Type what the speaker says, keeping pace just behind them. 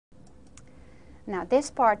Now, this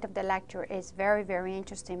part of the lecture is very, very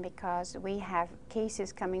interesting because we have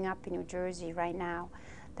cases coming up in New Jersey right now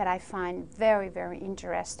that I find very, very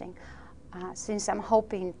interesting since I'm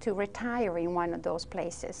hoping to retire in one of those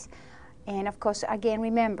places. And of course, again,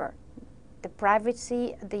 remember, the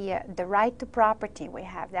privacy, the right to property we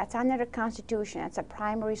have, that's under the Constitution. That's a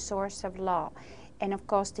primary source of law. And of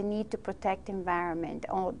course, the need to protect the environment,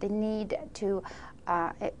 or the need to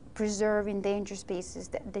preserve endangered species,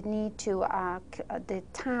 the need to, the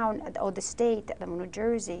town or the state of New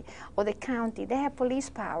Jersey or the county, they have police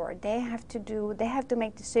power. They have to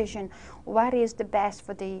make decision what is the best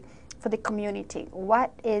for the community,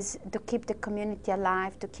 what is to keep the community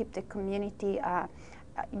alive, to keep the community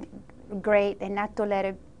great, and not to let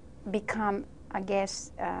it become, I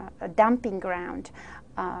guess, a dumping ground.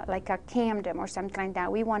 Like a Camden or something like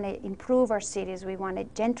that. We want to improve our cities. We want to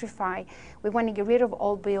gentrify. We want to get rid of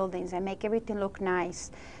old buildings and make everything look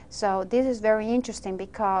nice. So this is very interesting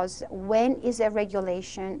because when is a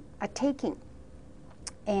regulation a taking?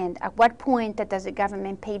 And at what point does the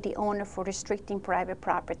government pay the owner for restricting private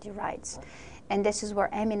property rights? And this is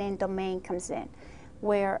where eminent domain comes in,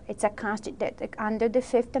 where it's under the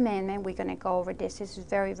Fifth Amendment. We're going to go over this. This is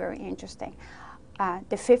very, very interesting.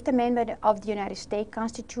 The Fifth Amendment of the United States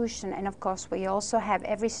Constitution, and of course we also have,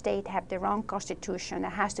 every state have their own constitution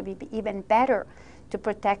that has to be even better to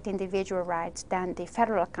protect individual rights than the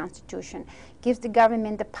federal constitution, gives the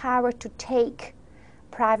government the power to take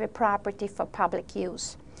private property for public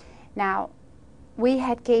use. Now, we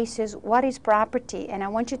had cases, what is property? And I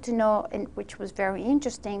want you to know, and which was very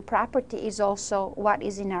interesting, property is also what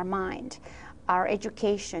is in our mind, our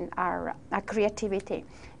education, our creativity.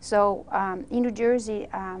 So in New Jersey,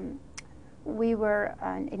 we were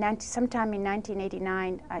sometime in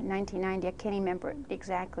 1989, 1990, I can't remember the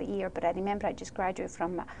exact year, but I remember I just graduated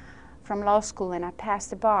from law school and I passed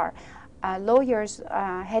the bar. Lawyers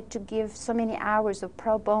had to give so many hours of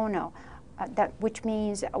pro bono, which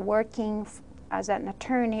means working as an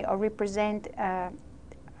attorney or represent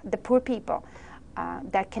the poor people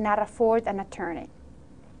that cannot afford an attorney.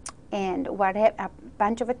 And a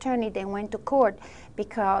bunch of attorneys, they went to court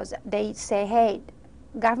because they say, hey,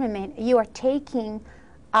 government, you are taking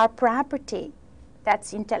our property,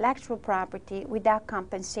 that's intellectual property, without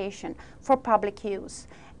compensation for public use.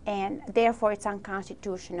 And therefore, it's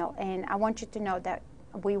unconstitutional. And I want you to know that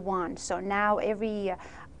we won. So now every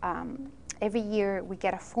year we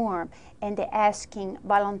get a form, and they're asking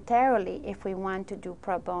voluntarily if we want to do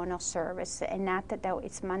pro bono service, and not that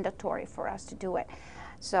it's mandatory for us to do it.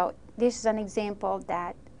 So this is an example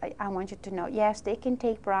that I want you to know. Yes, they can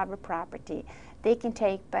take private property. They can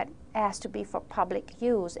take, but it has to be for public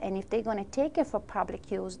use. And if they're going to take it for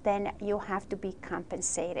public use, then you have to be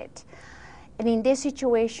compensated. And in this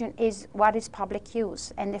situation is what is public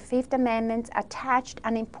use. And the Fifth Amendment attached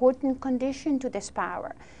an important condition to this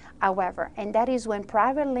power, however, and that is when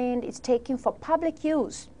private land is taken for public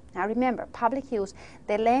use. Now remember, public use,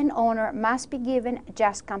 the landowner must be given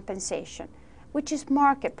just compensation, which is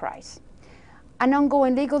market price. An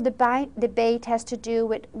ongoing legal debate has to do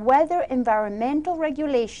with whether environmental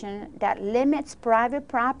regulation that limits private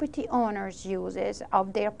property owners' uses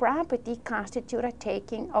of their property constitute a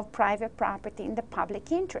taking of private property in the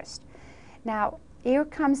public interest. Now, here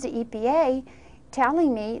comes the EPA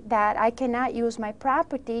telling me that I cannot use my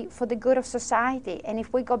property for the good of society. And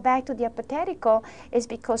if we go back to the hypothetical, it's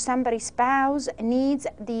because somebody's spouse needs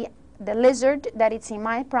the lizard that it's in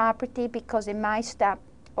my property because it might stop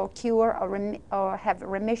or cure or have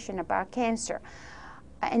remission about cancer.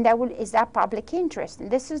 And is that public interest? And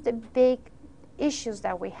this is the big issues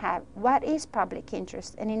that we have. What is public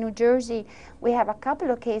interest? And in New Jersey, we have a couple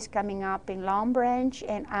of cases coming up in Long Branch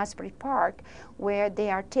and Asbury Park where they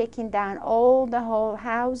are taking down all the whole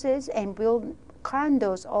houses and build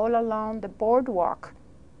condos all along the boardwalk.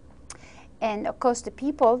 And of course the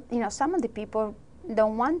people, some of the people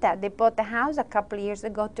don't want that. They bought the house a couple of years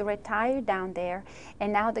ago to retire down there,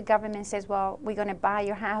 and now the government says, well, we're going to buy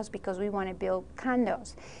your house because we want to build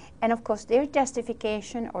condos. And of course their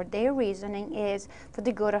justification or their reasoning is for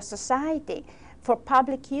the good of society, for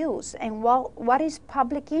public use. And well, what is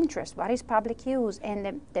public interest? What is public use?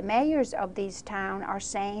 And the mayors of these towns are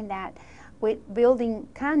saying that with building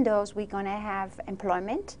condos, we're going to have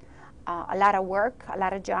employment, a lot of work, a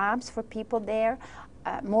lot of jobs for people there,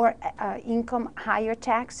 more income, higher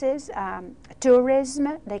taxes,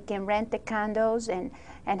 tourism. They can rent the condos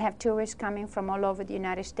and have tourists coming from all over the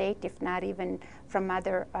United States, if not even from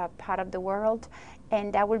other part of the world.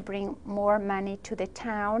 And that will bring more money to the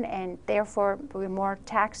town, and therefore with more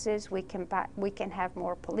taxes we can have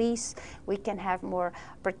more police, we can have more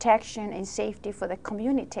protection and safety for the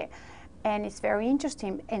community. And it's very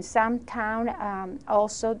interesting. In some town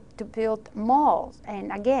also to build malls,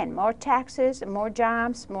 and again, more taxes, more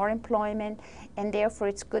jobs, more employment, and therefore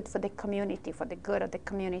it's good for the community, for the good of the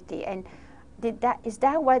community. And is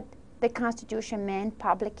that what the Constitution meant,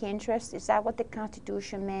 public interest? Is that what the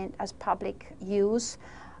Constitution meant as public use?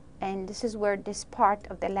 And this is where this part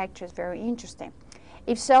of the lecture is very interesting.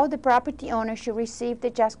 If so, the property owner should receive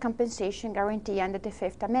the just compensation guarantee under the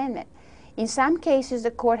Fifth Amendment. In some cases,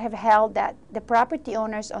 the court have held that the property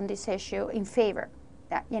owners on this issue in favor,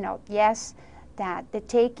 that, yes, that the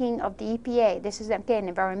taking of the EPA, this is again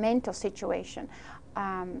environmental situation,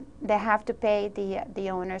 they have to pay the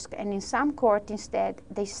owners, and in some court instead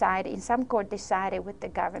decided with the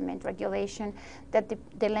government regulation that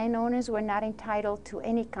the landowners were not entitled to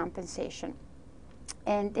any compensation.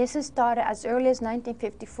 And this is started as early as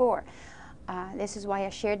 1954. This is why I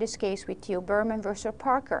shared this case with you, Berman versus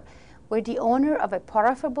Parker, where the owner of a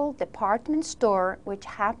profitable department store, which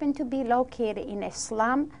happened to be located in a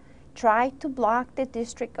slum, tried to block the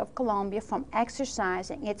District of Columbia from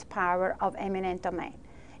exercising its power of eminent domain.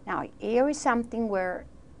 Now, here is something where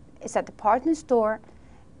it's a department store,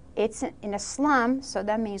 it's in a slum, so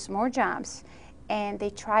that means more jobs, and they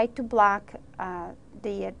tried to block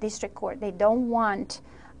the district court. They don't want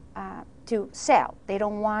to sell. They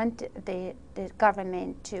don't want the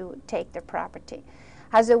government to take their property.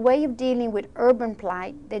 As a way of dealing with urban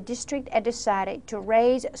blight, the district had decided to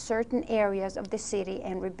raise certain areas of the city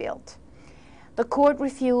and rebuild. The court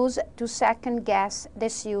refused to second-guess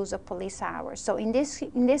this use of police hours. So in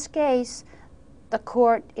this case, the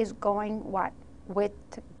court is going what? With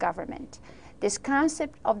government. This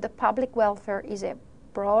concept of the public welfare is a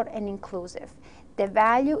broad and inclusive. The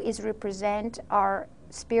value is represent our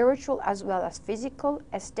spiritual as well as physical,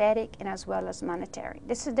 aesthetic, and as well as monetary.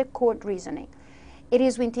 This is the court reasoning. It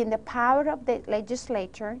is within the power of the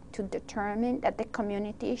legislature to determine that the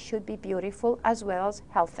community should be beautiful as well as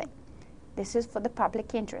healthy. This is for the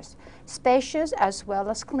public interest. Spacious as well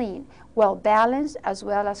as clean, well balanced as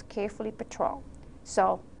well as carefully patrolled.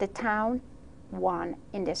 So the town won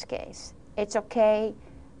in this case. It's okay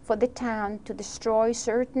for the town to destroy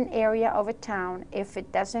certain area of a town if it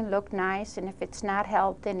doesn't look nice and if it's not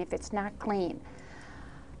healthy and if it's not clean.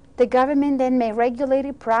 The government then may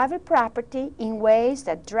regulate private property in ways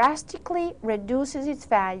that drastically reduces its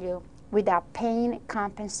value without paying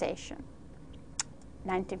compensation.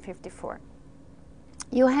 1954.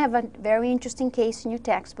 You have a very interesting case in your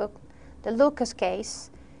textbook, the Lucas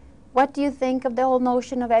case. What do you think of the whole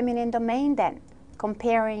notion of eminent domain then,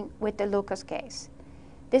 comparing with the Lucas case?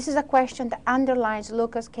 This is a question that underlines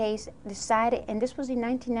Lucas case decided, and this was in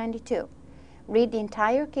 1992. Read the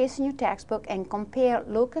entire case in your textbook and compare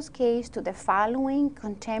Lucas' case to the following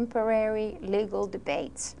contemporary legal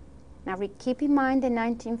debates. Now keep in mind the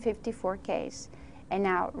 1954 case, and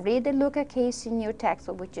now read the Lucas case in your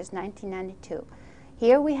textbook, which is 1992.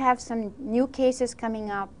 Here we have some new cases coming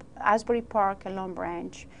up, Asbury Park and Long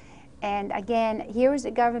Branch. And again, here is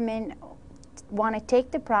the government want to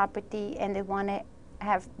take the property and they want to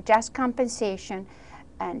have just compensation,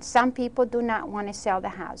 and some people do not want to sell the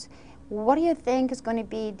house. What do you think is going to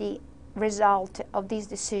be the result of this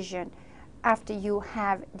decision after you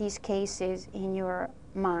have these cases in your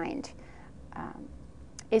mind?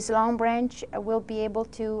 Is Long Branch will be able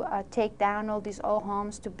to take down all these old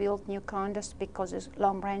homes to build new condos because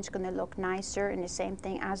Long Branch is going to look nicer, and the same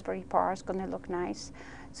thing, Asbury Park is going to look nice.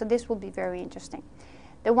 So this will be very interesting.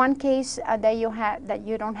 The one case that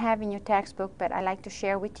you don't have in your textbook, but I like to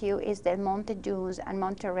share with you, is the Monte Dunes and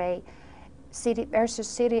Monterey City versus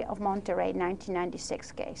City of Monterey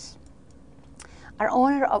 1996 case. Our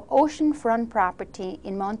owner of oceanfront property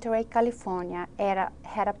in Monterey, California,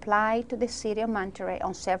 had applied to the City of Monterey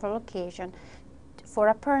on several occasions for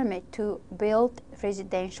a permit to build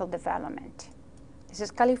residential development. This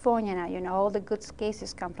is California now, you know, all the good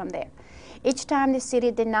cases come from there. Each time the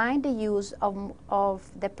city denied the use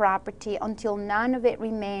of the property until none of it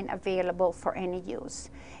remained available for any use.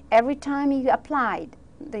 Every time he applied,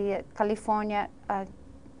 the California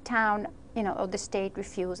town, or the state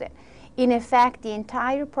refused it. In effect, the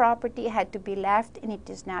entire property had to be left in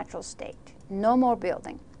its natural state. No more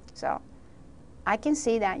building. So I can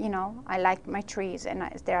see that, I like my trees, and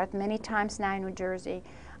there are many times now in New Jersey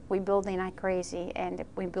we're building like crazy, and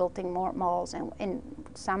we're building more malls, and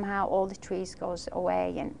somehow all the trees goes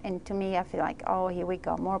away, and to me I feel like, oh, here we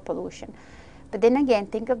go, more pollution. But then again,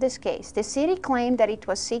 think of this case. The city claimed that it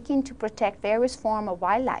was seeking to protect various forms of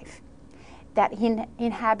wildlife that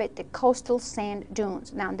inhabit the coastal sand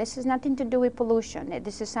dunes. Now, this has nothing to do with pollution.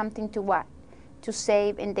 This is something to what? To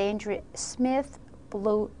save endangered Smith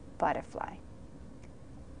blue butterfly.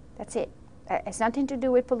 That's it. It's nothing to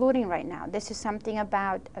do with polluting right now. This is something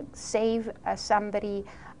about save somebody,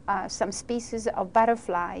 some species of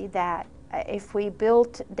butterfly that if we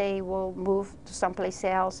build, they will move to someplace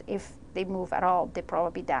else. If they move at all, they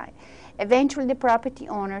probably die. Eventually, the property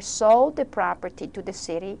owner sold the property to the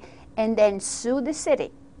city and then sued the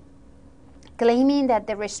city, claiming that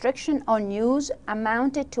the restriction on use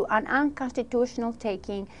amounted to an unconstitutional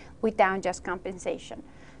taking without just compensation.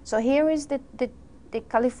 So here is the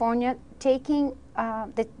California taking,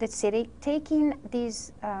 the city taking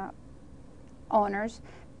these owners,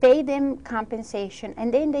 pay them compensation,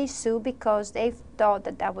 and then they sue because they thought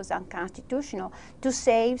that that was unconstitutional to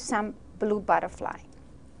save some blue butterfly.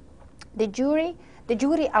 The jury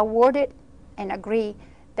awarded and agreed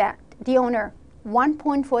that the owner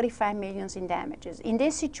 $1.45 million in damages. In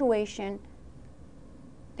this situation,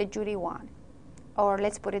 the jury won, or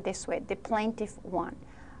let's put it this way, the plaintiff won,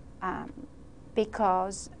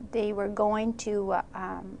 because they were going to,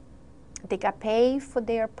 they got paid for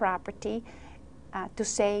their property to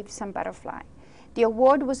save some butterfly. The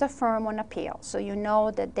award was affirmed on appeal, so you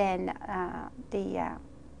know that then the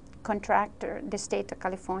contractor, the state of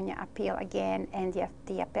California, appealed again, and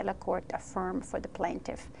the appellate court affirmed for the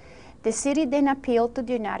plaintiff. The city then appealed to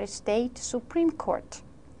the United States Supreme Court,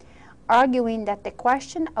 arguing that the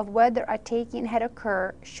question of whether a taking had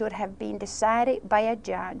occurred should have been decided by a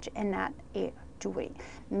judge and not a jury.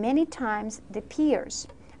 Many times the peers,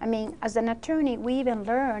 I mean, as an attorney, we even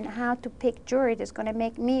learn how to pick jury that's going to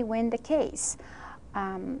make me win the case.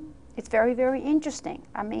 It's very, very interesting.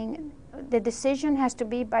 I mean, the decision has to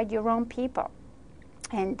be by your own people.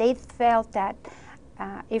 And they felt that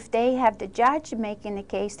if they have the judge making the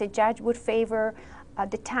case, the judge would favor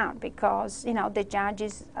the town, because, you know, the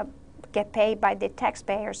judges get paid by the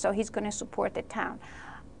taxpayer, so he's going to support the town.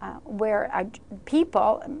 Where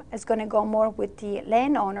people is going to go more with the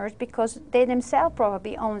landowners, because they themselves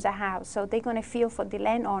probably owns a house, so they're going to feel for the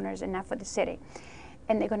landowners and not for the city,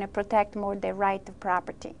 and they're going to protect more their right of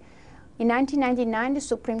property. In 1999, the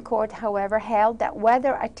Supreme Court, however, held that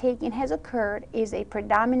whether a taking has occurred is a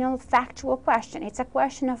predominant factual question. It's a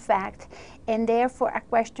question of fact, and therefore a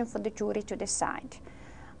question for the jury to decide.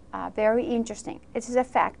 Very interesting. It is a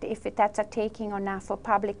fact if that's a taking or not for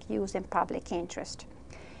public use and public interest.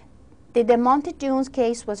 The De Monte Dunes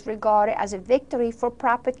case was regarded as a victory for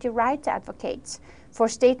property rights advocates. For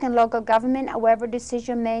state and local government, however,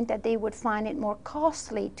 decision meant that they would find it more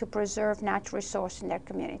costly to preserve natural resources in their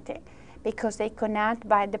community, because they could not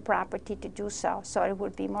buy the property to do so. So it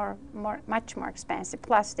would be much more expensive.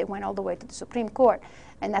 Plus, they went all the way to the Supreme Court,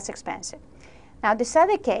 and that's expensive. Now, this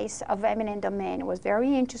other case of eminent domain was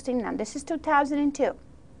very interesting. Now, this is 2002.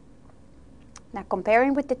 Now,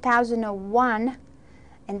 comparing with the 2001,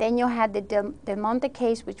 and then you had the Del Monte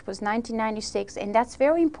case, which was 1996, and that's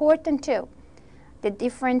very important too. The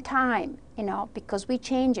different time, you know, because we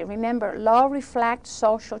change it. Remember, law reflects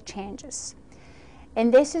social changes.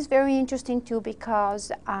 And this is very interesting too,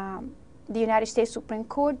 because the United States Supreme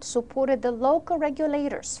Court supported the local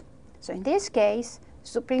regulators. So in this case,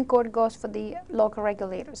 Supreme Court goes for the local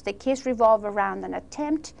regulators. The case revolved around an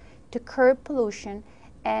attempt to curb pollution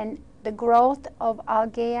and the growth of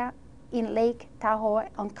algae in Lake Tahoe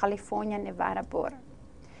on California-Nevada border.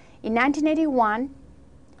 In 1981,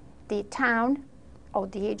 the town or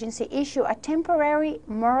the agency issued a temporary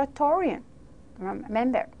moratorium,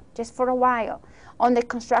 remember, just for a while, on the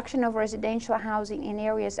construction of residential housing in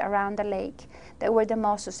areas around the lake that were the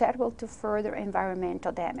most susceptible to further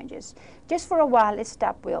environmental damages. Just for a while, it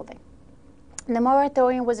stopped building. And the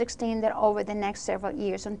moratorium was extended over the next several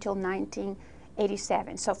years until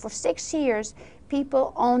 1987. So for 6 years,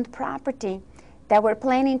 people owned property that were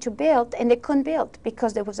planning to build, and they couldn't build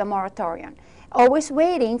because there was a moratorium. Always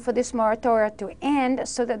waiting for this moratorium to end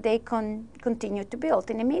so that they can continue to build.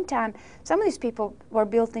 In the meantime, some of these people were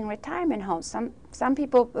building retirement homes, some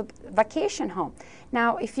people vacation home.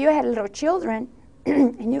 Now, if you had little children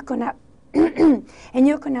and you could not and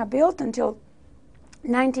you could not build until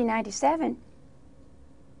 1997,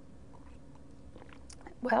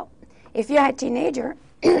 well, if you had a teenager,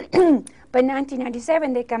 by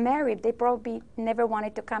 1997 they got married, they probably never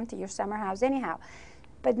wanted to come to your summer house anyhow.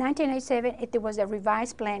 But 1997, it was a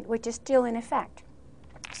revised plan, which is still in effect.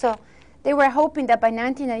 So they were hoping that by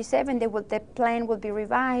 1997, the plan would be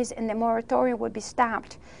revised and the moratorium would be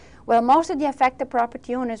stopped. Well, most of the affected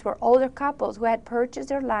property owners were older couples who had purchased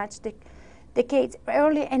their lots decades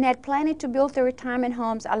early and had planned to build their retirement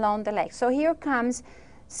homes along the lake. So here comes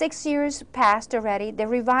 6 years passed already. They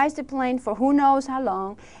revised the plan for who knows how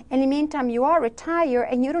long. And in the meantime, you are retired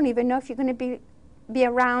and you don't even know if you're going to be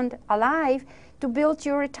around alive to build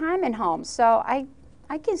your retirement home. So I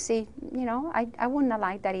I can see, you know, I wouldn't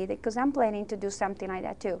like that either, because I'm planning to do something like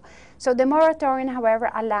that too. So the moratorium,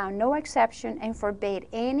 however, allowed no exception and forbade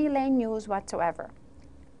any land use whatsoever.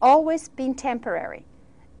 Always been temporary.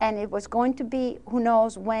 And it was going to be, who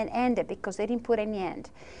knows when ended, because they didn't put any end.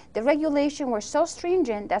 The regulations were so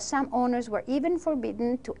stringent that some owners were even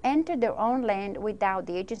forbidden to enter their own land without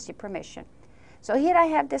the agency permission. So here I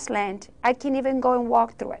have this land. I can even go and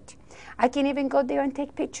walk through it. I can even go there and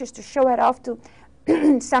take pictures to show it off to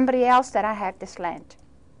somebody else that I have this land.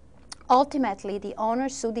 Ultimately, the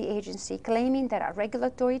owners sued the agency, claiming that a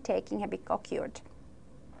regulatory taking had been occurred.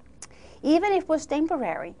 Even if it was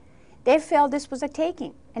temporary, they felt this was a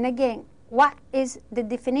taking. And again, what is the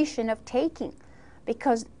definition of taking?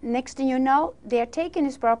 Because next thing you know, they're taking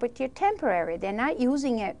this property temporary. They're not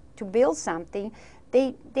using it to build something.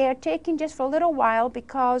 They are taking just for a little while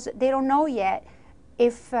because they don't know yet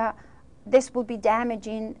if this will be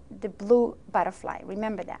damaging the blue butterfly.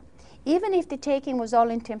 Remember that. Even if the taking was all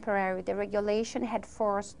in temporary, the regulation had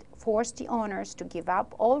forced the owners to give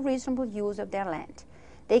up all reasonable use of their land.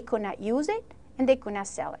 They could not use it and they could not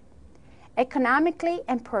sell it. Economically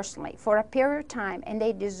and personally for a period of time, and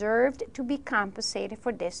they deserved to be compensated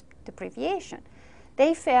for this deprivation.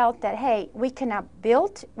 They felt that, hey, we cannot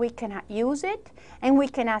build, we cannot use it, and we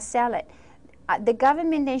cannot sell it. The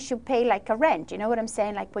government then should pay like a rent, you know what I'm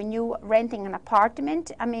saying? Like when you're renting an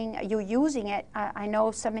apartment, I mean, you're using it. I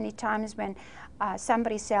know so many times when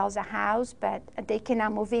somebody sells a house, but they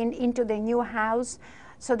cannot move into the new house,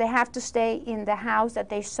 so they have to stay in the house that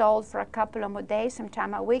they sold for a couple of more days,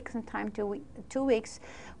 sometime a week, sometime 2 weeks.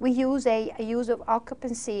 We use a use of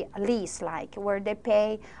occupancy lease, like where they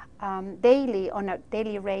pay daily on a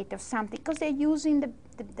daily rate of something, because they're using the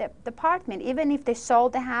apartment. Even if they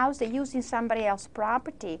sold the house, they're using somebody else's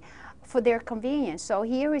property for their convenience. So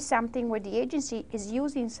here is something where the agency is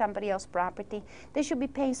using somebody else's property. They should be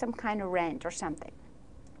paying some kind of rent or something.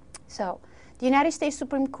 So the United States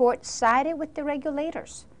Supreme Court sided with the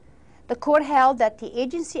regulators. The court held that the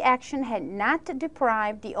agency action had not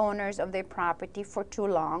deprived the owners of their property for too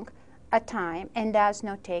long a time, and thus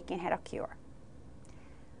no taking had occurred.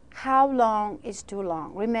 How long is too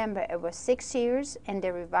long? Remember, it was 6 years, and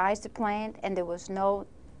they revised the plan, and there was no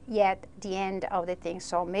yet the end of the thing.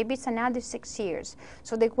 So maybe it's another 6 years.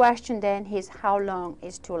 So the question then is, how long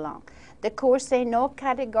is too long? The court said no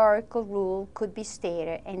categorical rule could be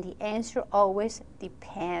stated, and the answer always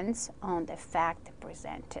depends on the fact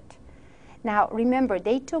presented. Now, remember,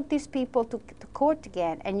 they took these people to court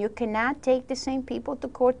again, and you cannot take the same people to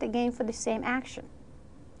court again for the same action.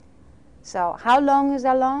 So how long is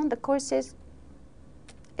that long? The court says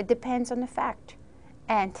it depends on the fact.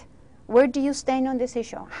 And where do you stand on this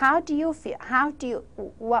issue? How do you feel?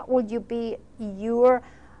 What would you be your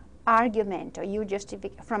argument or your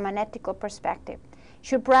justification from an ethical perspective?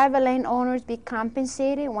 Should private landowners be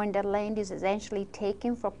compensated when the land is essentially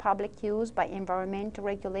taken for public use by environmental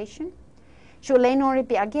regulation? Should landowners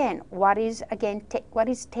be, again, what is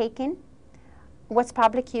taken? What's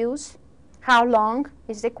public use? How long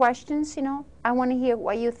is the questions, you know? I want to hear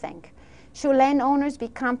what you think. Should landowners be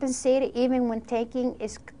compensated even when taking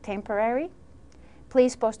is temporary?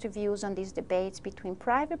 Please post your views on these debates between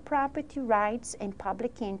private property rights and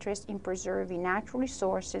public interest in preserving natural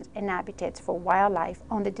resources and habitats for wildlife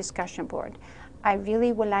on the discussion board. I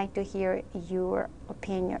really would like to hear your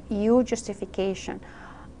opinion, your justification,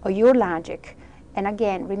 or your logic. And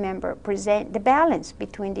again, remember, present the balance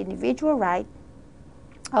between the individual right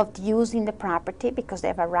of using the property, because they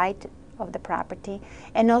have a right of the property,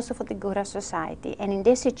 and also for the good of society. And in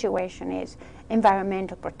this situation is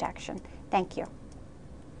environmental protection. Thank you.